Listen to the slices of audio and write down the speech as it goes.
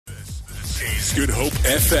Today's Good Hope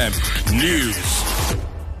FM News.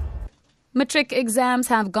 Matric exams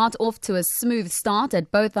have got off to a smooth start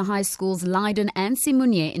at both the high schools Leiden and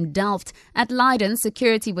Simunye in Delft. At Leiden,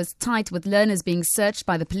 security was tight with learners being searched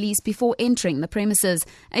by the police before entering the premises.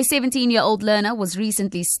 A 17-year-old learner was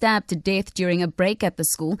recently stabbed to death during a break at the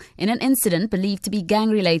school in an incident believed to be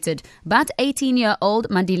gang-related. But 18-year-old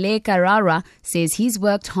Mandile Karara says he's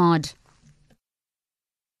worked hard.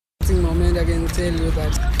 Moment I can tell you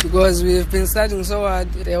that because we've been studying so hard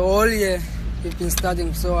the whole year. We've been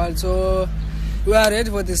studying so hard, so we are ready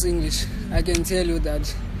for this English. I can tell you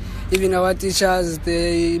that. Even our teachers,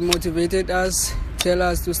 they motivated us, tell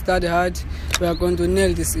us to study hard. We are going to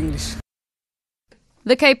nail this English.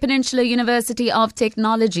 The Cape Peninsula University of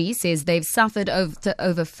Technology says they've suffered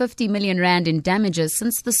over 50 million rand in damages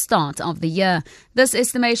since the start of the year. This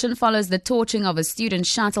estimation follows the torching of a student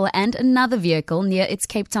shuttle and another vehicle near its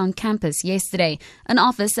Cape Town campus yesterday. An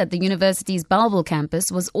office at the university's Bellville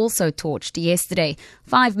campus was also torched yesterday.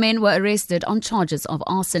 5 men were arrested on charges of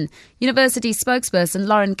arson. University spokesperson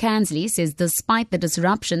Lauren Kansley says despite the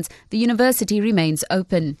disruptions, the university remains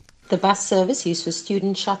open. The bus service used for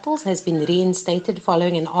student shuttles has been reinstated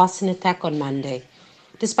following an arson attack on Monday.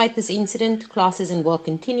 Despite this incident, classes and work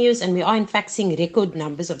continues and we are in fact seeing record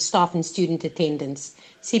numbers of staff and student attendance.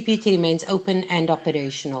 CPUT remains open and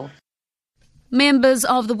operational. Members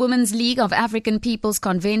of the Women's League of African Peoples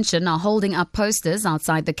Convention are holding up posters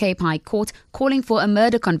outside the Cape High Court calling for a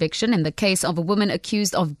murder conviction in the case of a woman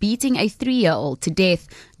accused of beating a 3-year-old to death.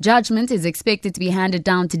 Judgment is expected to be handed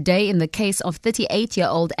down today in the case of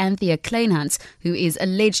 38-year-old Anthea Kleinhans, who is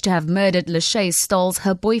alleged to have murdered Lachey Stolz,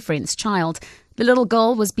 her boyfriend's child. The little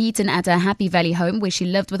girl was beaten at her Happy Valley home where she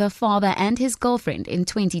lived with her father and his girlfriend in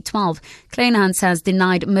 2012. Kleinhans has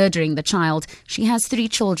denied murdering the child. She has 3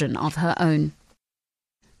 children of her own.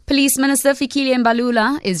 Police Minister Fikile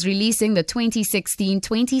Mbalula is releasing the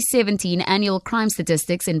 2016-2017 annual crime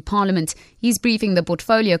statistics in Parliament. He's briefing the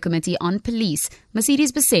Portfolio Committee on Police.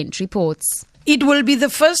 Mercedes Besent reports. It will be the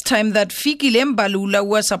first time that Fikile Mbalula, who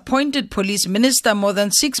was appointed police minister more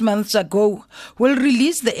than 6 months ago, will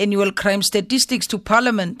release the annual crime statistics to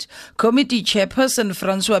Parliament. Committee chairperson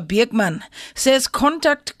Francois Beekman says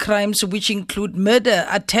contact crimes, which include murder,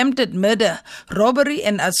 attempted murder, robbery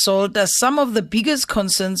and assault, are some of the biggest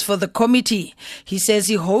concerns for the committee. He says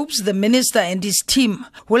he hopes the minister and his team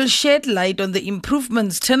will shed light on the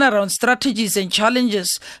improvements, turnaround strategies and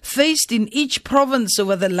challenges faced in each province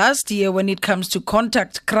over the last year when it comes to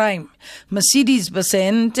contact crime. Mercedes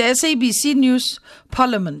Besent, SABC News,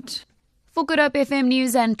 Parliament. For Good Hope FM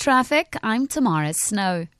News and Traffic, I'm Tamara Snow.